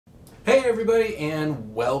Hey everybody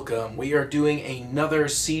and welcome. We are doing another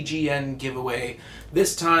CGN giveaway.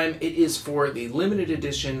 This time it is for the limited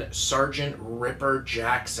edition Sergeant Ripper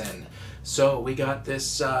Jackson. So we got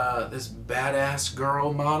this this badass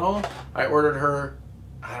girl model. I ordered her,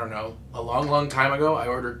 I don't know, a long time ago. I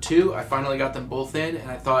ordered two. I finally got them both in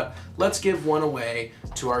and I thought, let's give one away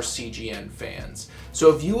to our CGN fans.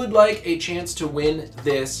 So if you would like a chance to win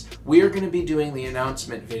this, we are going to be doing the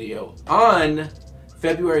announcement video on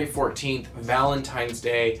February 14th, Valentine's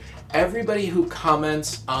Day. Everybody who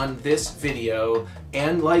comments on this video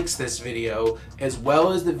and likes this video, as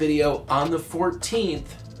well as the video on the 14th,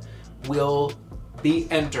 will be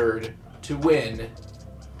entered to win,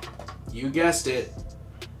 you guessed it,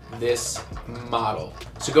 this model.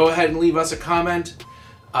 So go ahead and leave us a comment,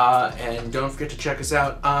 and don't forget to check us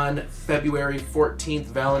out on February 14th,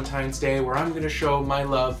 Valentine's Day, where I'm going to show my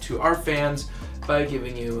love to our fans by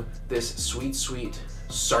giving you this sweet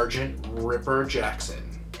Sergeant Ripper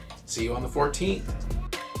Jackson. See you on the 14th.